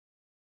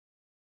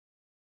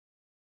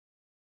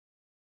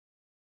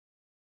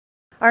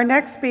Our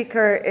next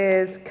speaker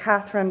is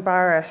Catherine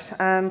Barratt,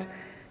 and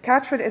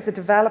Catherine is a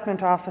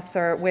development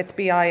officer with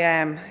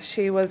BIM.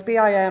 She was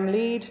BIM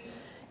lead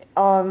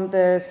on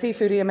the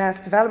Seafood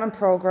EMS development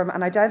programme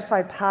and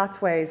identified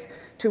pathways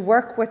to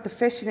work with the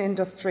fishing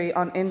industry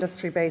on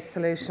industry-based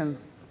solution.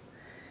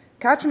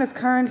 Catherine is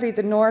currently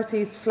the North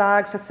East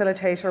Flag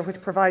Facilitator,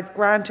 which provides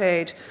grant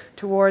aid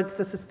towards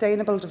the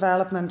sustainable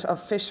development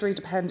of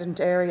fishery-dependent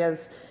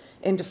areas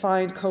in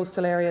defined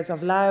coastal areas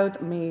of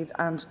Louth, Meath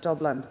and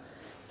Dublin.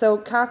 So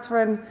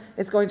Catherine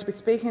is going to be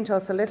speaking to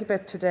us a little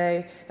bit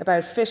today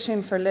about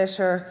fishing for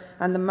litter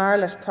and the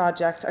MARELITT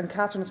project, and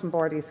Catherine is from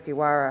Board Iascaigh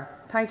Mhara.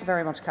 Thank you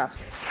very much,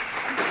 Catherine.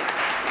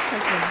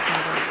 Thank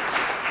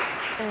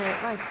you.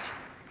 Right.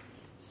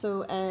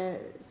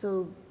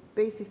 So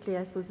basically,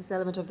 I suppose this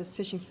element of this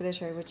fishing for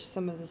litter, which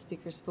some of the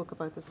speakers spoke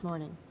about this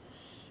morning.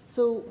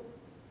 So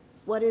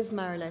what is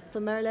MARELITT? So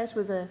MARELITT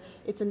was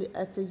it's an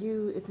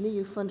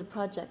EU-funded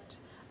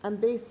project. And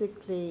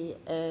basically,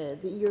 the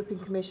European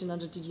Commission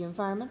under DG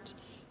Environment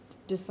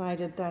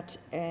decided that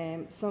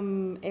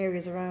some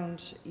areas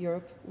around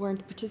Europe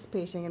weren't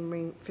participating in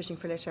marine fishing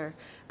for litter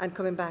and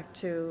coming back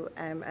to,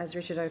 as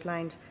Richard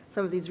outlined,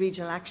 some of these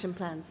regional action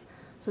plans.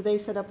 So they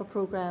set up a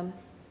programme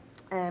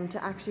to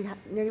actually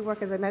nearly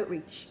work as an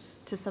outreach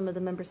to some of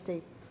the member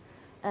states.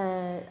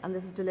 And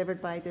this is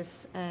delivered by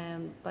this, I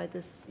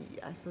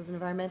suppose, an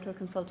environmental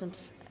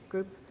consultant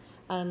group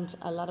and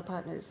a lot of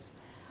partners.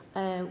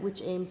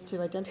 Which aims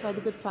to identify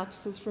the good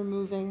practices for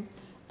removing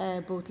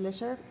both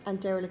litter and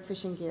derelict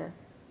fishing gear,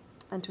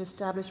 and to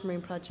establish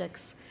marine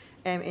projects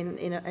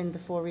in the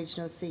 4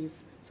 regional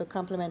seas. So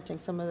complementing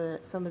some of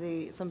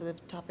the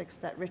topics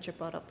that Richard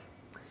brought up.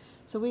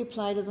 So we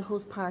applied as a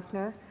host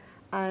partner,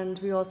 and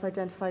we also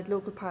identified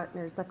local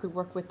partners that could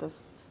work with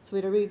us. So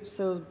we had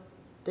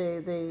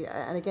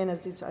and again,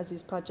 as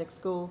these projects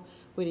go,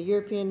 we had a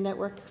European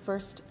network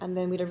first, and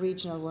then we had a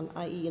regional one,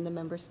 i.e. in the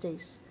member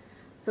state.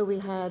 So we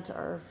had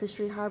our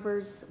fishery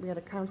harbours, we had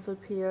a council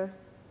pier,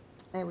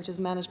 which is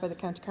managed by the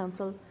County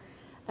Council,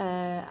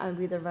 and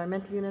we had the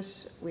environmental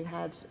unit, we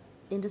had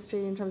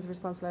industry in terms of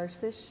responsible Irish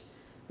fish,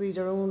 we had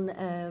our own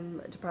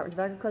Department of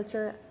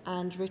Agriculture,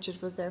 and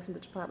Richard was there from the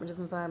Department of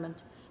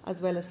Environment,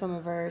 as well as some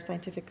of our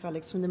scientific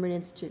colleagues from the Marine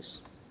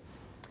Institute.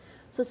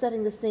 So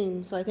setting the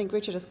scene, so I think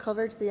Richard has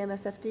covered the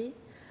MSFD,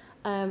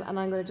 and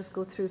I'm going to just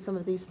go through some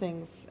of these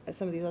things,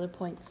 some of these other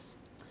points.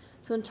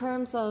 So in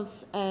terms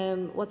of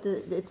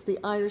it's the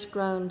Irish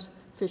Ground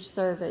Fish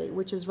Survey,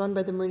 which is run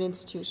by the Marine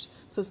Institute.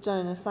 So it's done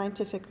in a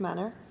scientific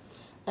manner,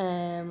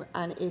 and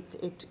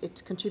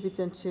it contributes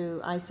into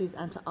ICES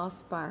and to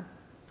OSPAR.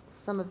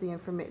 Some of the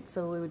information,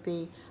 so it would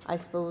be, I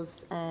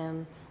suppose,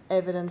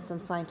 evidence and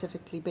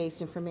scientifically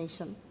based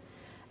information.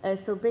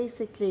 So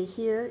basically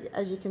here,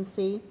 as you can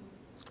see,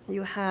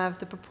 you have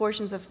the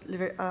proportions of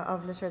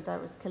litter that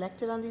was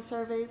collected on these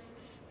surveys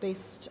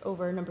based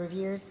over a number of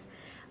years.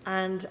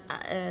 And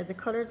the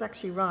colour is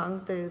actually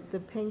wrong.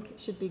 The pink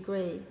should be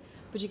grey,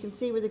 but you can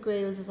see where the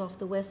grey is off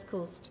the west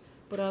coast.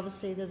 But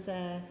obviously, there's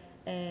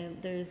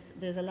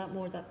a lot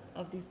more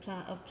of these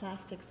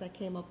plastics that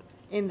came up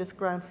in this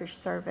groundfish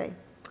survey,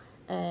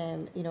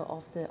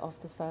 off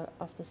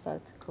the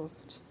south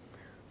coast.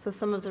 So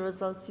some of the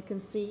results you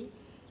can see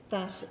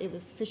that it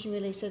was fishing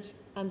related,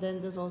 and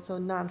then there's also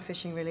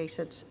non-fishing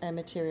related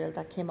material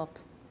that came up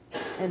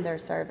in their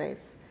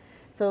surveys.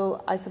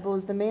 So I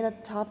suppose the main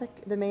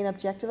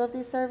objective of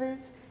these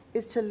surveys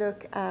is to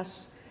look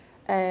at,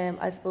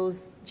 I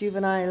suppose,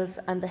 juveniles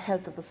and the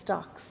health of the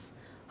stocks.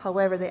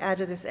 However, they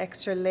added this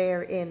extra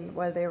layer in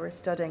while they were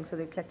studying, so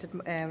they collected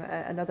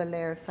another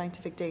layer of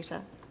scientific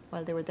data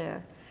while they were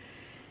there.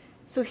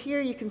 So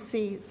here you can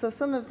see, so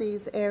some of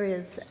these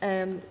areas,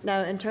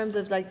 now in terms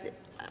of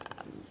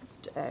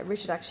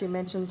Richard actually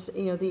mentioned,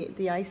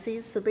 the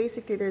ICES. So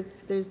basically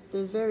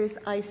there's various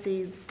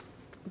ICES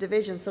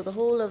divisions. So the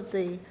whole of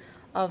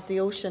the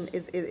ocean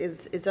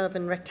is done up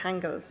in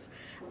rectangles,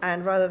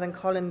 and rather than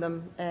calling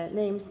them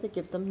names, they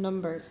give them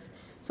numbers.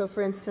 So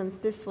for instance,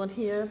 this one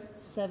here,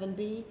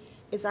 7B,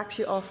 is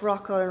actually off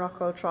Rockall and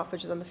Rockall Trough,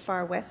 which is on the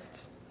far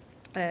west,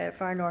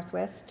 far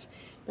northwest.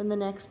 Then the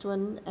next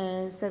one,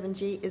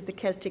 7G, is the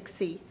Celtic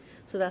Sea.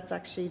 So that's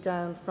actually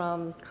down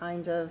from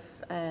kind of,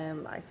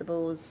 I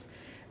suppose,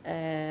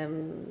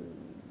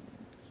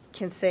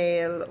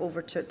 Kinsale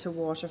over to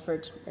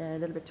Waterford, a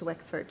little bit to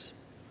Wexford.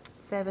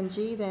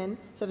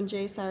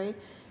 7J, sorry,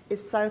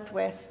 is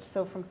southwest,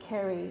 so from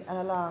Kerry and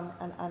along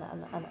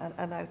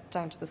and out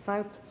down to the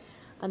south,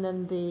 and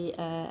then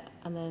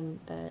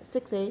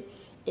 6A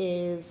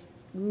is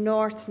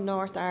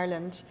North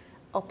Ireland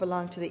up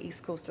along to the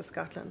east coast of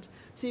Scotland.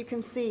 So you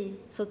can see,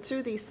 so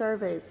through these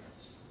surveys,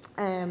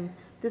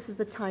 this is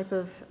the type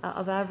of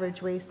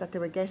average waste that they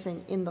were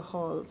getting in the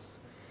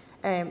hauls.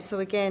 So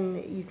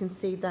again, you can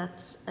see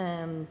that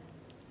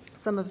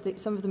some of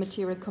the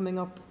material coming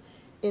up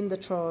in the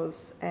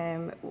trawls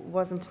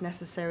wasn't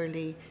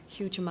necessarily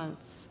huge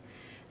amounts.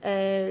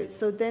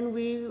 So then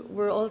we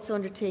were also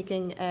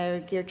undertaking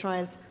gear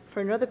trials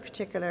for another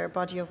particular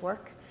body of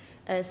work.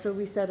 So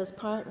we said as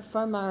part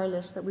for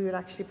MARELITT that we would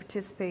actually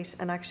participate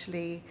and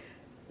actually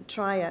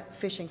tria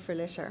fishing for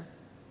litter.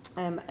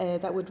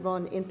 That would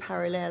run in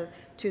parallel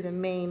to the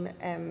main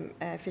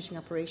fishing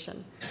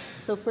operation.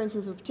 So for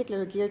instance, a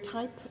particular gear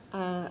type,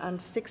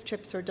 and 6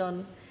 trips were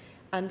done,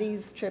 and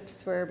these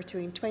trips were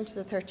between 20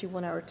 to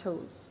 31 hour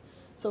tows.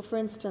 So for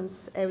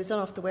instance, it was done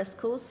off the west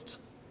coast,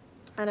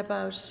 and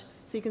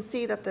so you can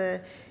see that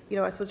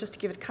I suppose just to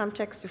give it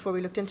context before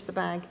we looked into the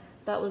bag,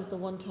 that was the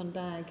 1 ton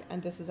bag,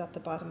 and this is at the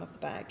bottom of the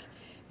bag.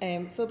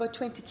 So about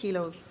 20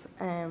 kilos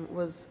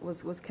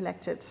was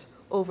collected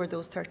over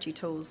those 30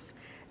 tows.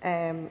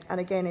 And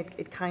again,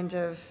 it kind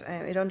of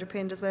it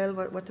underpinned as well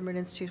what the Marine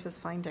Institute was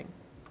finding.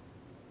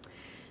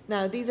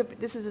 Now,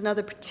 this is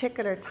another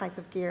particular type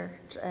of gear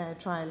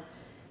trial.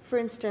 For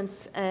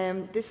instance,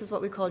 this is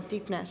what we call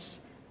deep net,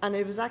 and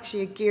it was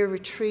actually a gear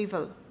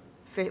retrieval.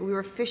 We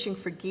were fishing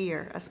for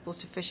gear as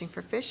opposed to fishing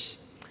for fish.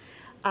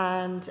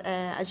 And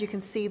as you can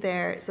see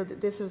there, so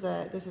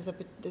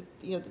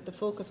the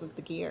focus was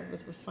the gear,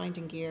 was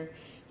finding gear.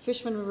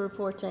 Fishermen were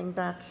reporting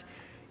that,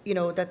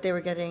 that they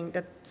were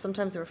that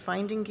sometimes they were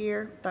finding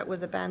gear that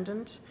was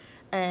abandoned,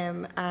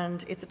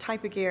 and it's a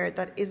type of gear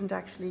that isn't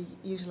actually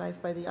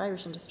utilised by the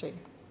Irish industry,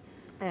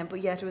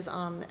 but yet it was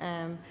on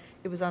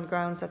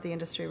grounds that the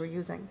industry were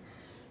using.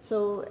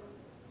 So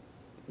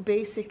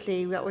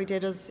basically, what we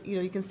did is,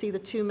 you can see the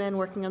 2 men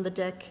working on the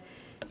deck.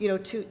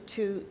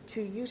 To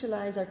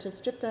utilise or to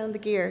strip down the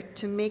gear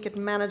to make it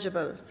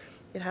manageable,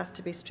 it has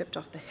to be stripped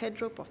off the head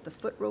rope, off the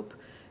foot rope.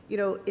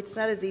 It's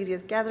not as easy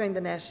as gathering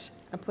the net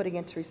and putting it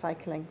into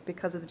recycling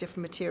because of the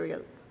different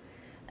materials.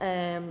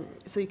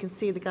 So you can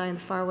see the guy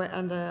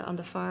on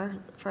the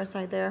far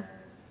side there,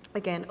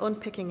 again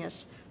unpicking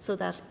it so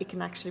that it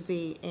can actually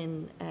be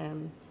in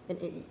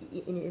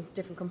its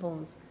different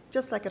components.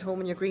 Just like at home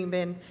in your green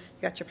bin,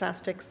 you got your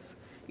plastics,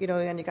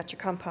 and you got your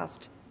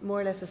compost. More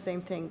or less the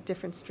same thing,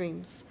 different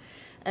streams.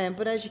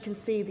 But as you can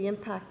see, the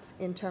impact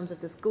in terms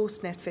of this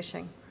ghost net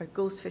fishing, or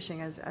ghost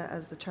fishing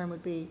as the term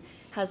would be,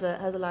 has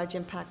a large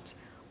impact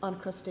on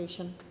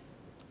crustacean.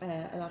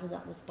 A lot of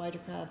that was spider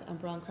crab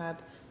and brown crab,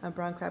 and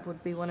brown crab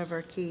would be one of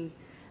our key,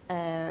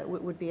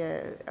 would be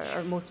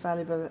our most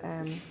valuable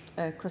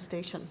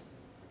crustacean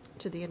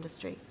to the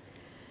industry.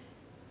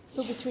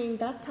 So between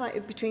that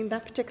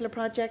particular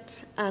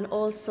project and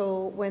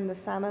also when the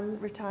salmon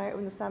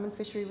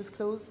fishery was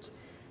closed,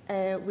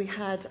 we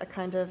had a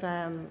kind of,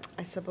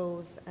 I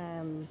suppose,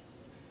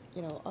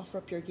 offer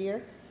up your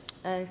gear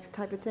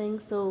type of thing.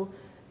 So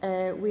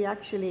we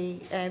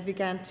actually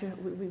began,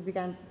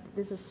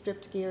 this is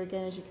stripped gear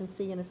again, as you can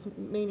see, and it's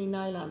mainly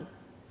nylon.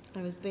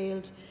 It was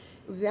baled.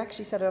 We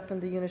actually set it up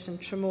in the unit in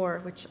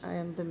Tramore, which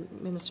the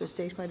Minister of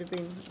State might have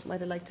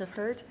liked to have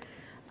heard.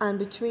 And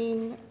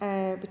between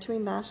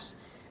that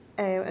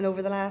and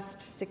over the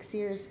last 6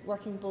 years,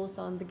 working both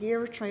on the gear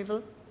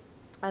retrieval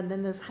and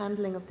then this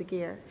handling of the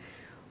gear,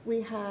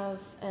 we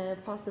have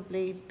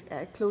possibly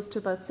close to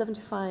about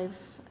 75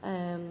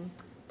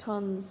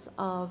 tonnes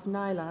of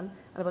nylon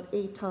and about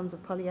 8 tonnes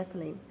of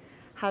polyethylene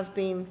have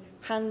been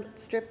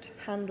stripped,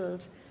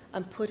 handled,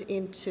 and put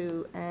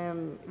into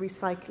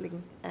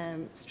recycling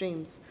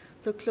streams.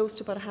 So close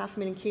to about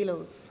 500,000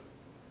 kilos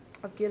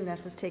of gill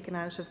net was taken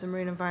out of the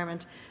marine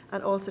environment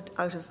and also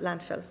out of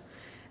landfill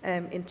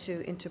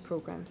into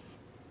programs.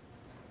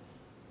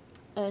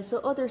 So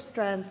other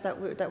strands that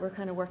we're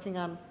kind of working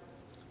on.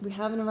 We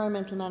have an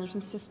environmental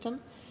management system,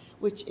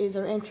 which is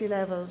our entry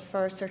level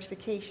for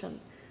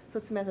certification. So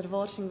it's a method of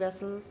auditing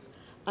vessels,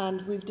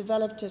 and we've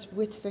developed it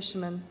with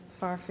fishermen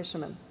for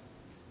fishermen.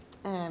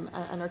 And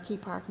our key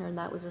partner in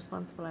that was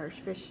Responsible Irish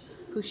Fish,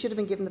 who should have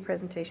been given the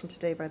presentation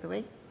today, by the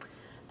way.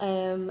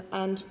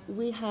 And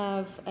we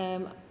have,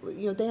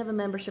 they have a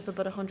membership of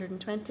about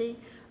 120.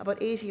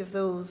 About 80 of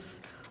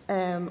those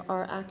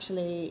are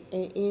actually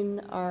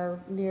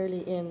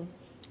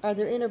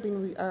either in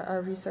or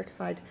are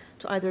recertified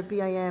to either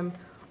BIM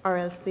or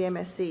else the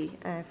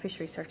MSc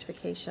fishery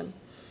certification.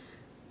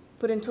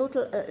 But in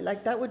total,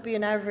 that would be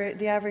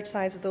the average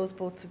size of those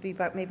boats would be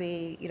about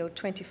maybe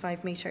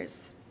 25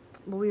 metres.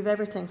 But we have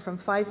everything from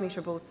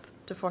 5-metre boats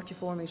to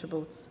 44-metre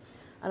boats,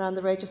 and on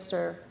the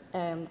register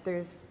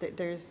there's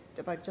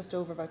just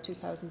over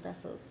 2,000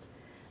 vessels.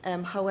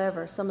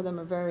 However, some of them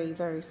are very,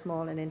 very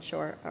small and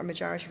inshore. Our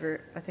majority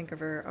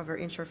of our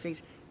inshore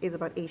fleet is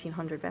about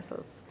 1,800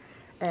 vessels,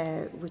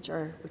 which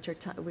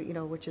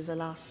is a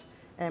lot,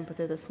 but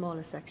they're the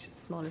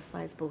smallest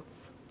size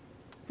boats.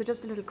 So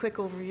just a little quick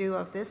overview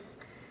of this.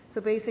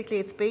 So basically,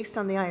 it's based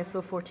on the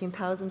ISO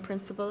 14000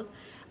 principle,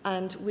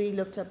 and we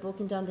looked at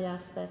broken down the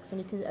aspects.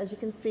 And as you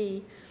can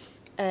see,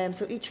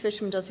 so each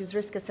fisherman does his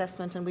risk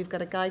assessment, and we've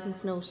got a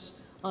guidance note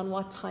on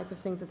what type of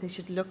things that they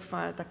should look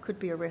for that could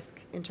be a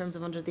risk in terms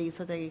of under these.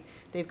 So they've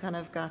kind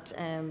of got,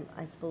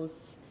 I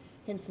suppose,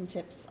 hints and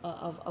tips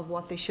of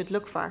what they should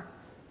look for.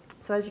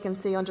 So as you can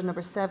see, under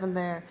number 7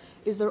 there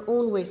is their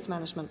own waste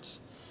management,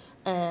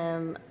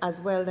 as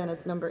well then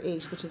as number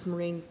 8, which is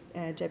marine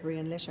debris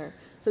and litter.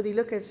 So they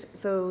look at,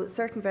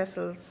 certain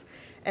vessels,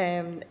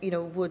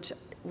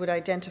 would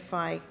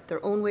identify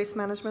their own waste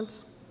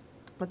management,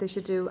 what they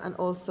should do, and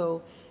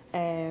also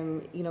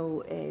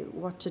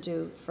what to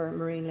do for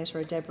marine litter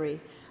or debris.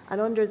 And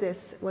under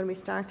this, when we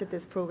started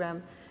this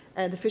programme,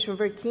 the fishermen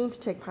were very keen to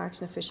take part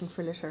in a Fishing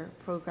for Litter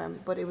programme,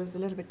 but it was a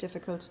little bit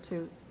difficult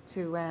to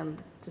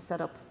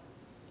set up.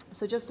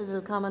 So just a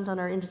little comment on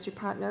our industry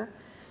partner.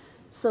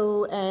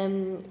 So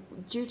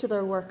due to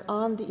their work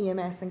on the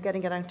EMS and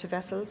getting it out to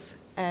vessels,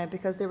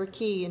 because they were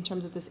key in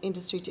terms of this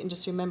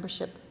industry-to-industry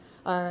membership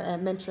or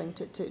mentoring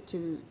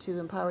to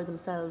empower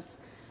themselves,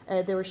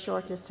 they were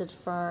shortlisted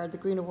for the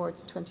Green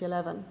Awards in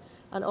 2011.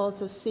 And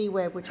also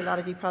Seaweb, which a lot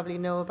of you probably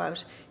know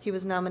about, he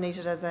was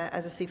nominated as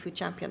a seafood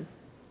champion,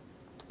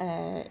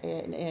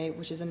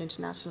 which is an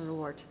international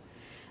award.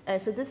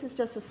 So this is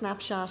just a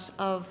snapshot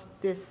of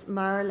this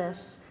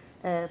MARELITT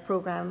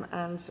programme,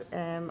 and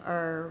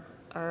our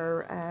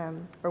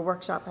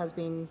workshop has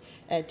been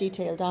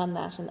detailed on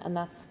that, and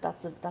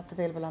that's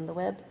available on the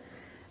web.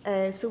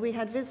 So we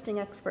had visiting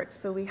experts.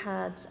 So we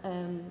had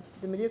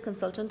the milieu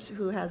consultant,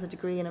 who has a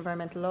degree in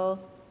environmental law,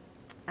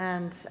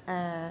 and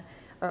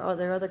our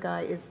other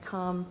guy is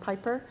Tom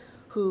Piper,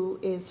 who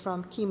is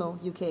from Chemo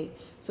UK.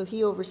 So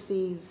he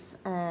oversees,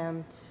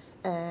 I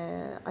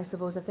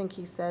think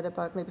he said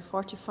about maybe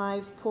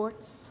 45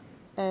 ports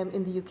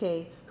in the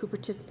UK who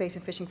participate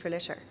in Fishing for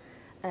Litter,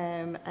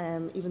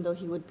 even though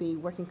he would be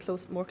working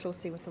more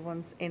closely with the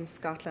ones in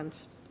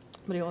Scotland.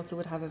 But he also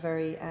would have a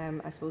very,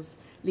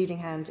 leading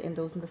hand in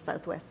those in the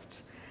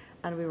southwest.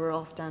 And we were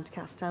off down to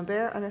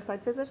Castanbear on our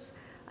site visit.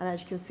 And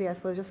as you can see, I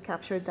just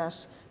captured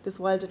that this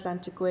wild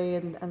Atlantic way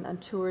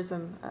and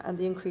tourism and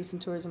the increase in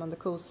tourism on the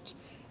coast,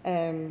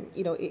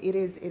 it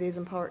is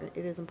important.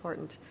 It is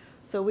important.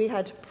 So we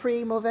had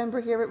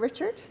pre-Movember here at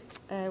Richard,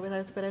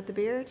 without the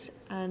beard.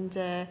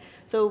 And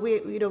so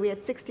we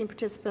had 16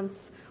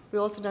 participants. We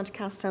also went down to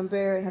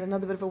Castanbear and had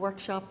another bit of a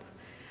workshop.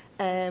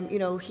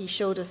 He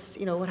showed us,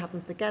 what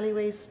happens to the galley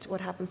waste,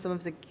 what happens to some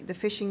of the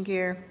fishing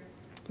gear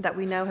that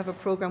we now have a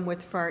program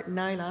with for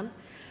nylon.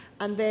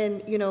 And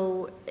then,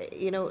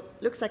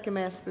 looks like a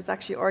mess, but it's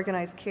actually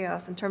organised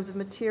chaos in terms of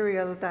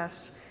material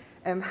that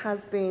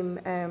has been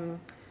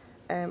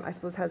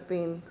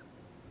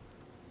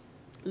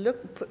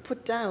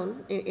put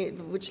down,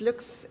 which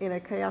looks in a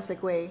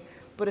chaotic way,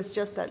 but it's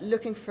just that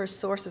looking for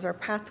sources or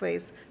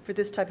pathways for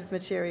this type of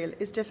material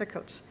is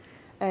difficult.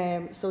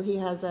 So he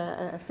has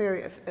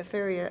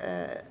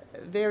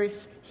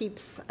various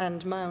heaps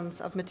and mounds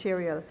of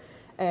material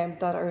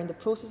that are in the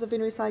process of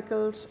being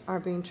recycled, are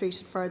being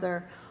treated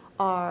further,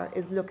 or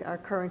are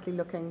currently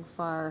looking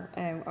for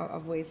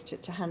of ways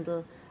to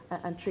handle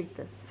and treat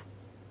this.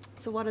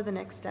 So what are the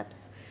next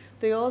steps?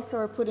 They also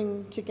are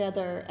putting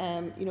together,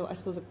 a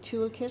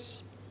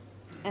toolkit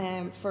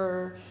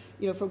for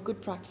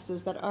good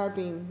practices that are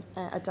being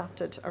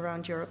adopted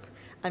around Europe,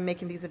 and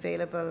making these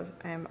available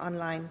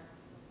online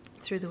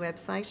through the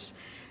website.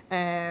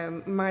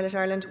 MARELITT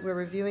Ireland, we're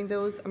reviewing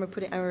those, and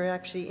we're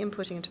actually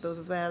inputting into those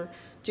as well,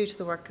 due to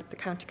the work at the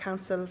County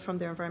Council from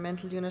their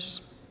environmental unit.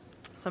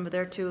 Some of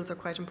their tools are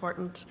quite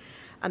important,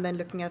 and then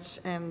looking at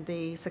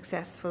the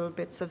successful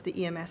bits of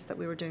the EMS that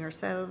we were doing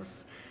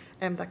ourselves,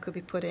 that could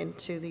be put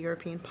into the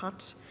European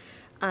pot.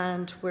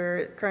 And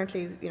we're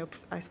currently,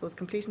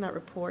 completing that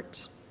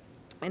report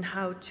in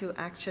how to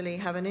actually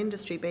have an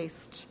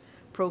industry-based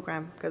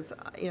program, because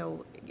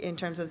in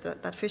terms of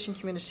that fishing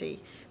community,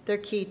 they're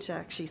key to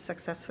actually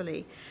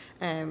successfully,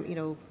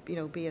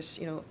 be it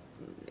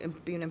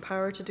being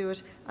empowered to do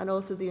it, and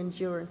also the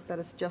endurance that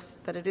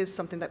it is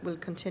something that will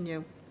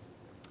continue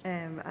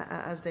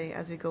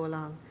as we go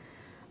along.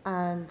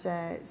 And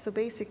so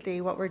basically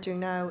what we're doing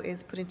now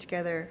is putting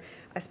together,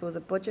 a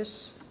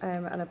budget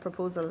and a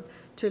proposal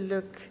to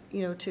look,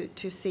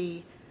 to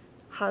see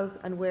how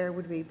and where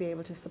would we be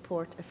able to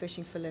support a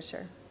Fishing for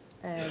Litter,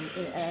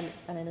 and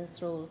in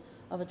its role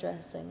of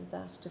addressing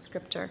that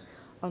descriptor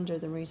under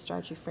the Marine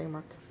Strategy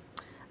Framework.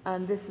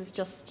 And this is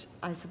just,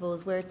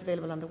 where it's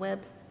available on the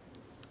web,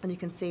 and you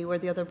can see where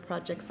the other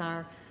projects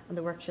are, and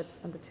the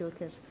workshops and the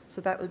toolkit. So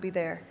that will be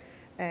there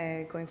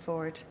going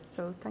forward.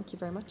 So thank you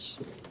very much.